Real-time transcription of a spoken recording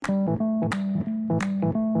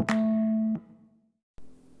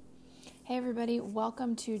everybody.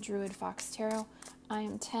 Welcome to Druid Fox Tarot. I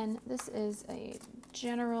am 10. This is a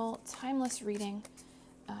general timeless reading,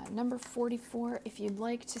 number 44. If you'd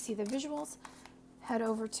like to see the visuals, head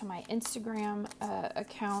over to my Instagram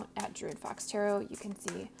account at Druid Fox Tarot. You can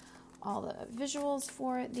see all the visuals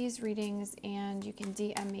for these readings, and you can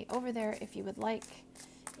DM me over there if you would like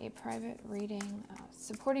a private reading.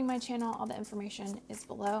 Supporting my channel, all the information is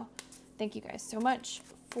below. Thank you guys so much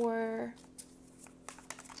for...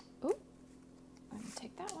 I'm going to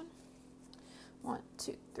take that one. 1,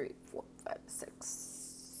 2, 3, 4, 5,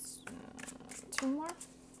 6. 2 more.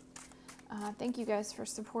 Thank you guys for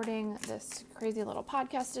supporting this crazy little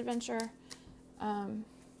podcast adventure.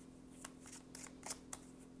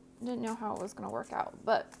 Didn't know how it was going to work out,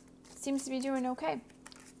 but it seems to be doing okay.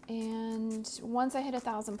 And once I hit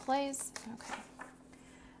 1,000 plays, okay.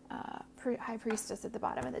 High Priestess at the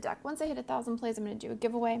bottom of the deck. Once I hit 1,000 plays, I'm going to do a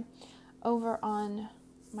giveaway over on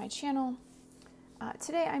my channel.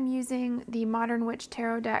 Today I'm using the Modern Witch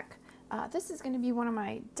Tarot deck. This is going to be one of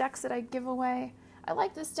my decks that I give away. I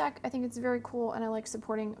like this deck. I think it's very cool, and I like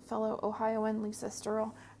supporting fellow Ohioan Lisa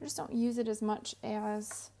Sturl. I just don't use it as much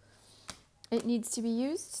as it needs to be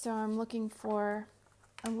used, so I'm looking for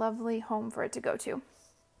a lovely home for it to go to.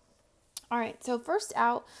 All right, so first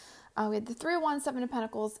out, we had the Three of Wands, Seven of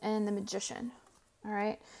Pentacles, and the Magician. All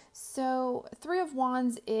right, so Three of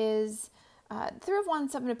Wands is... Three of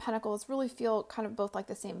Wands, Seven of Pentacles really feel kind of both like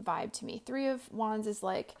the same vibe to me. Three of Wands is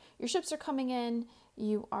like your ships are coming in,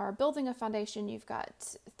 you are building a foundation, you've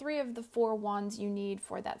got 3 of the 4 wands you need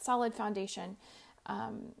for that solid foundation.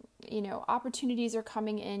 Opportunities are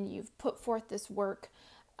coming in, you've put forth this work.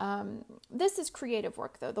 This is creative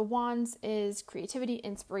work though. The Wands is creativity,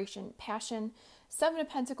 inspiration, passion. Seven of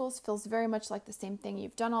Pentacles feels very much like the same thing.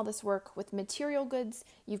 You've done all this work with material goods,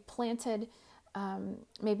 you've planted.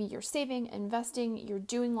 Maybe you're saving, investing, you're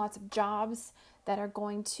doing lots of jobs that are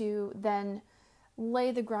going to then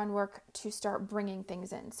lay the groundwork to start bringing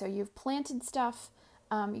things in. So you've planted stuff.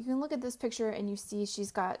 You can look at this picture and you see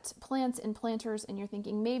she's got plants and planters, and you're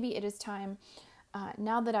thinking maybe it is time,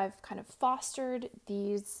 now that I've kind of fostered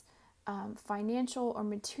these financial or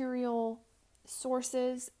material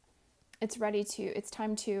sources, it's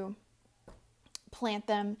time to plant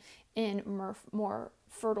them in more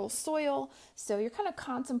fertile soil. So you're kind of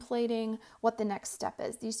contemplating what the next step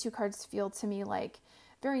is. These 2 cards feel to me like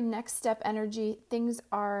very next step energy. Things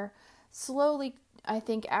are slowly, I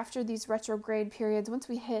think, after these retrograde periods, once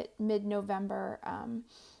we hit mid-November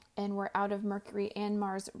and we're out of Mercury and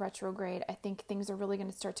Mars retrograde, I think things are really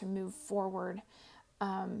going to start to move forward.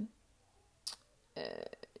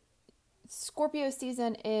 Scorpio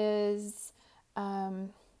season is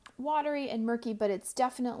watery and murky, but it's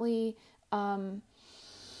definitely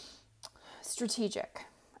strategic.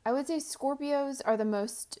 I would say Scorpios are the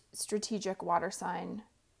most strategic water sign,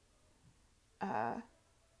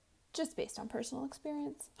 just based on personal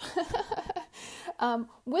experience.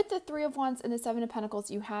 With the Three of Wands and the Seven of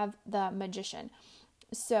Pentacles, you have the Magician.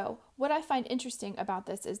 So what I find interesting about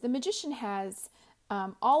this is the Magician has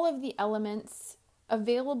all of the elements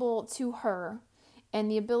available to her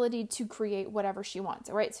and the ability to create whatever she wants.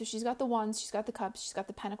 All right, so she's got the Wands, she's got the Cups, she's got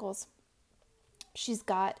the Pentacles, she's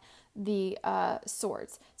got the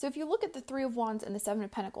swords. So if you look at the Three of Wands and the Seven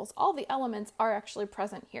of Pentacles, all the elements are actually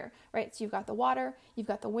present here, right? So you've got the water, you've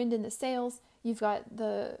got the wind in the sails, you've got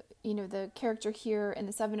the character here in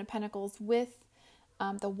the Seven of Pentacles with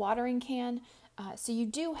the watering can. So you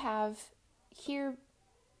do have here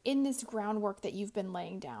in this groundwork that you've been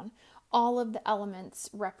laying down, all of the elements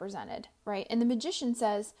represented, right? And the Magician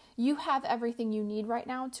says you have everything you need right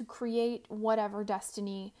now to create whatever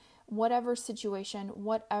destiny, whatever situation,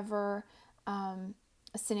 whatever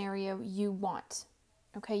scenario you want.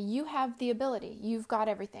 Okay, you have the ability. You've got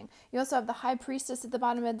everything. You also have the High Priestess at the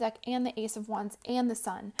bottom of the deck and the Ace of Wands and the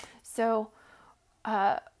Sun. So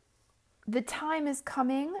the time is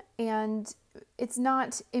coming, and it's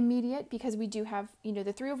not immediate because we do have,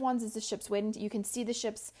 the Three of Wands is the ship's waiting. You can see the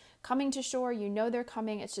ships coming to shore. You know they're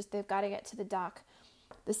coming. It's just they've got to get to the dock.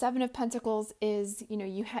 The Seven of Pentacles is,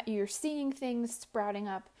 you're seeing things sprouting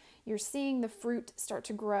up. You're seeing the fruit start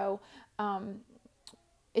to grow.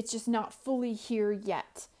 It's just not fully here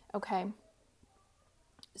yet, okay?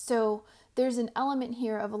 So there's an element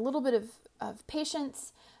here of a little bit of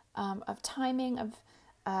patience, of timing, of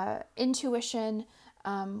intuition,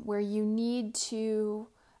 where you need to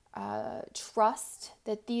trust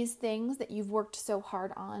that these things that you've worked so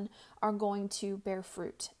hard on are going to bear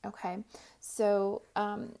fruit, okay? So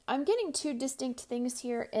I'm getting 2 distinct things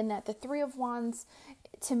here in that the Three of Wands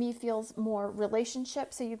to me feels more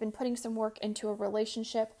relationship. So you've been putting some work into a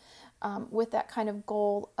relationship. with that kind of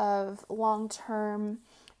goal of long-term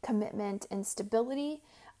commitment and stability.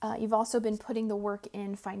 You've also been putting the work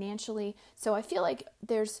in financially. So I feel like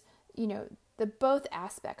there's, the both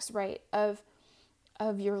aspects, right, of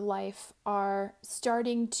your life are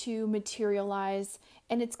starting to materialize,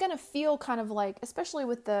 and it's going to feel kind of like, especially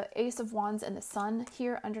with the Ace of Wands and the Sun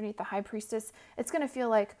here underneath the High Priestess, it's going to feel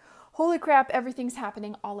like, holy crap, everything's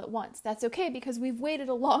happening all at once. That's okay, because we've waited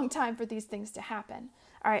a long time for these things to happen.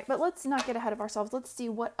 All right, but let's not get ahead of ourselves. Let's see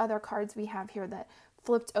what other cards we have here that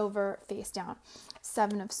flipped over face down.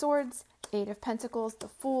 7 of Swords, 8 of Pentacles, the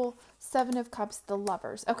Fool, 7 of Cups, the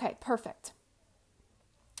Lovers. Okay, perfect.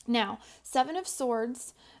 Now, 7 of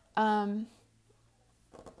Swords, 7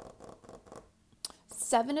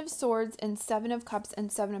 of Swords and 7 of Cups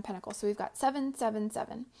and 7 of Pentacles. So we've got 7, 7,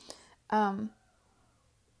 7.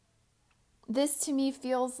 This to me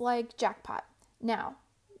feels like jackpot. Now,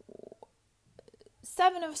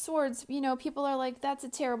 7 of Swords, people are like, that's a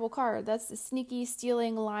terrible card. That's a sneaky,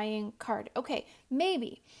 stealing, lying card. Okay,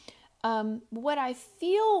 maybe. What I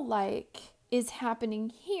feel like is happening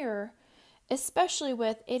here, especially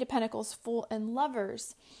with 8 of Pentacles, Fool, and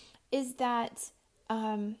Lovers, is that,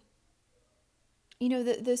 the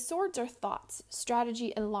swords are thoughts,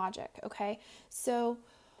 strategy, and logic, okay? So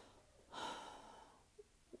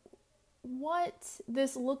what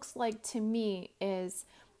this looks like to me is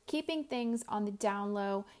keeping things on the down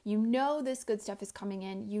low. This good stuff is coming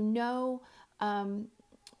in.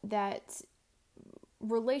 That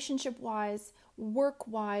relationship-wise,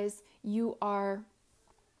 work-wise, you are...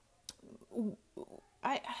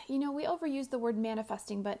 we overuse the word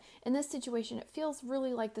manifesting, but in this situation, it feels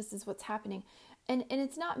really like this is what's happening. And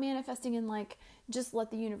it's not manifesting in like, just let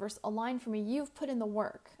the universe align for me. You've put in the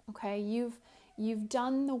work, okay? You've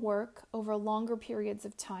done the work over longer periods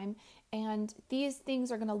of time, and these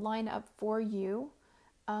things are going to line up for you.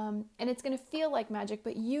 And it's going to feel like magic,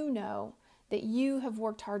 but that you have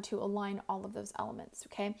worked hard to align all of those elements,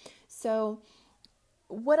 okay? So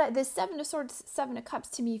the 7 of Swords, 7 of Cups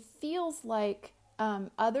to me feels like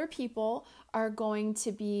other people are going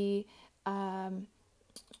to be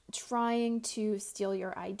trying to steal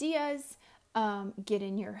your ideas, get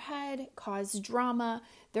in your head, cause drama.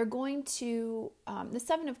 They're going to, the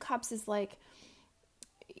 7 of Cups is like,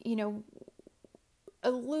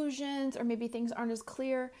 illusions, or maybe things aren't as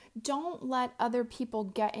clear. Don't let other people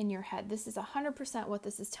get in your head. This is 100% what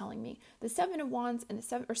this is telling me. The 7 of Wands and the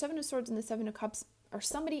 7 of Swords and the 7 of Cups are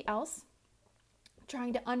somebody else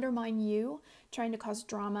trying to undermine you, trying to cause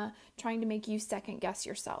drama, trying to make you second guess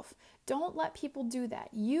yourself. Don't let people do that.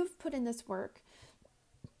 You've put in this work.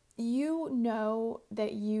 You know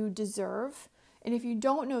that you deserve. And if you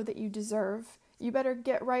don't know that you deserve, you better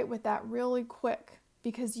get right with that really quick,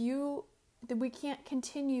 because we can't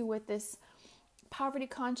continue with this poverty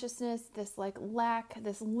consciousness, this like lack,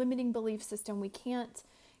 this limiting belief system. We can't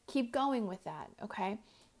keep going with that, okay?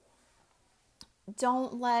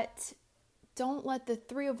 Don't let the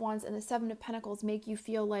 3 of Wands and the 7 of Pentacles make you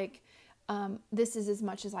feel like this is as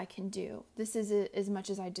much as I can do. This is as much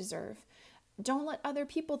as I deserve. Don't let other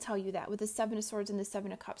people tell you that with the 7 of Swords and the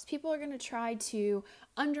 7 of Cups. People are going to try to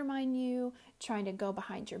undermine you, trying to go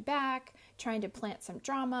behind your back, trying to plant some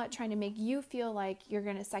drama, trying to make you feel like you're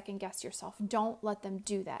going to second guess yourself. Don't let them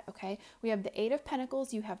do that, okay? We have the 8 of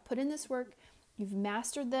Pentacles. You have put in this work. You've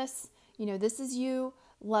mastered this. This is you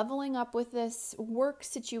leveling up with this work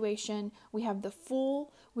situation. We have the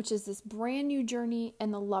Fool, which is this brand new journey,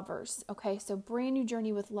 and the Lovers, okay? So brand new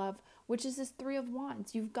journey with love, which is this 3 of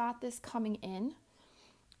Wands. You've got this coming in.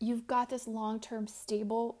 You've got this long-term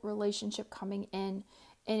stable relationship coming in,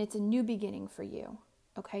 and it's a new beginning for you,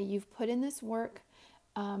 okay? You've put in this work.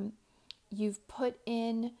 You've put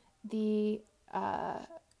in the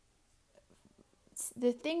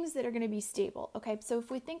things that are going to be stable, okay? So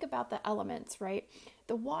if we think about the elements, right?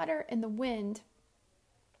 The water and the wind,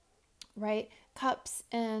 right? Cups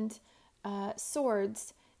and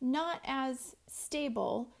swords, not as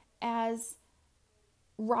stable as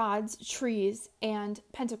rods, trees, and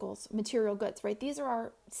pentacles, material goods, right? These are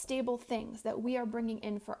our stable things that we are bringing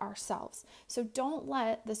in for ourselves. So don't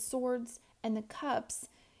let the swords and the cups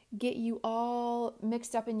get you all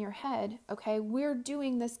mixed up in your head, okay? We're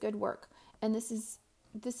doing this good work, and this is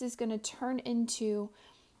going to turn into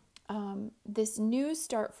this new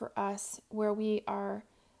start for us, where we've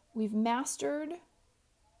mastered,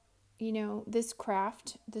 this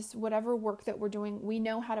craft, this whatever work that we're doing. We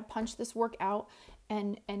know how to punch this work out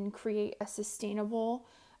and create a sustainable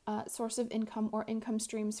source of income or income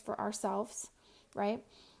streams for ourselves, right?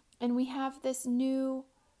 And we have this new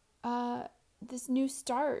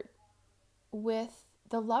start with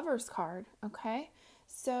the Lovers card, okay?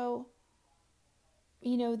 So,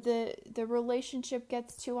 the relationship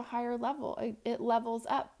gets to a higher level. It levels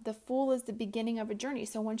up. The Fool is the beginning of a journey.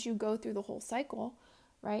 So once you go through the whole cycle,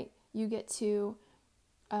 right, you get to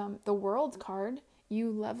the World card, you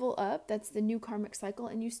level up. That's the new karmic cycle,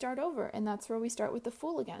 and you start over. And that's where we start with the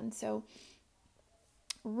Fool again. So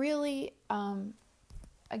really,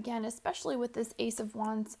 again, especially with this Ace of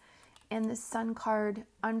Wands and the Sun card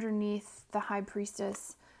underneath the High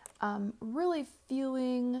Priestess, really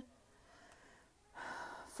feeling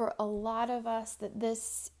for a lot of us that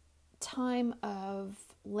this time of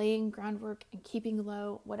laying groundwork and keeping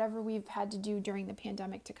low, whatever we've had to do during the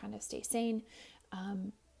pandemic to kind of stay sane,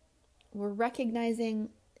 we're recognizing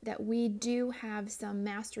that we do have some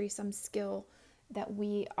mastery, some skill that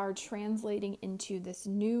we are translating into this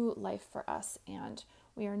new life for us. And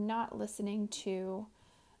we are not listening to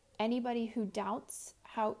anybody who doubts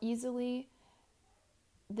how easily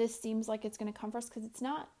this seems like it's going to come for us, because it's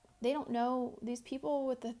not. They don't know, these people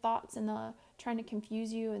with the thoughts and the trying to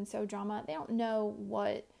confuse you and sow drama, they don't know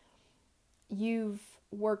what you've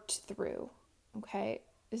worked through, okay?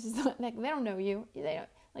 This is not, like, they don't know you. You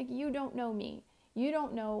don't know me. You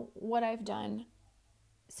don't know what I've done.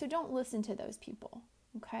 So don't listen to those people,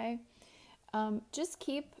 okay? Just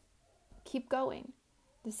keep going.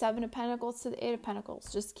 The Seven of Pentacles to the Eight of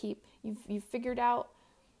Pentacles. Just you've figured out,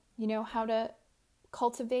 how to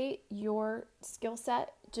cultivate your skill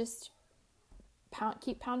set. Just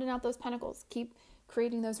keep pounding out those pentacles. Keep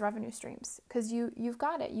creating those revenue streams, because you've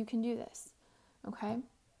got it. You can do this, okay?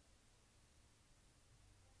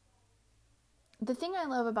 The thing I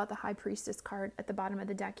love about the High Priestess card at the bottom of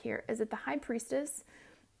the deck here is that the High Priestess,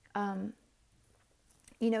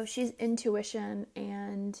 she's intuition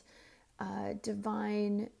and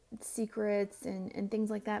divine secrets and things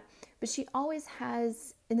like that. But she always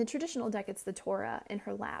has, in the traditional deck, it's the Torah in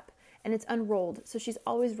her lap, and it's unrolled. So she's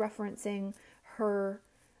always referencing her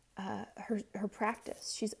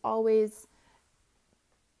practice. She's always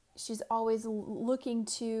looking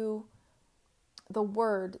to the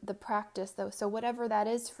word, the practice, though. So whatever that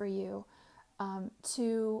is for you,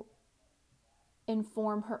 to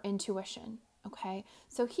inform her intuition. Okay.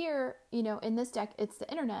 So here, in this deck, it's the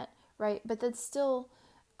internet, right? But that's still,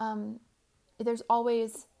 there's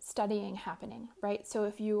always studying happening, right? So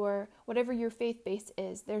if whatever your faith base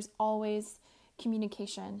is, there's always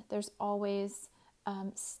communication. There's always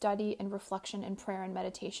study and reflection and prayer and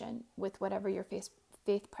meditation with whatever your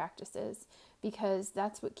faith practice is, because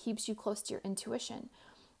that's what keeps you close to your intuition.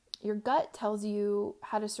 Your gut tells you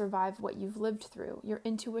how to survive what you've lived through. Your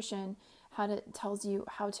intuition tells you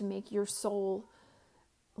how to make your soul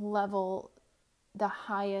level the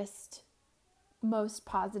highest, most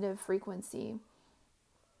positive frequency.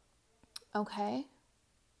 Okay,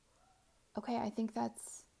 I think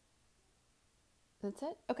that's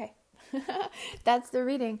it. Okay. That's the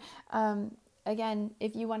reading. Again,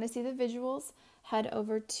 if you want to see the visuals, head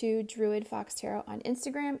over to Druid Fox Tarot on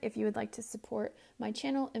Instagram. If you would like to support my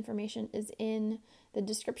channel, information is in the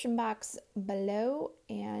description box below.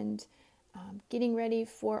 And getting ready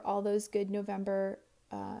for all those good November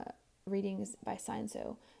readings by sign.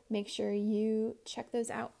 So make sure you check those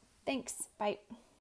out. Thanks. Bye.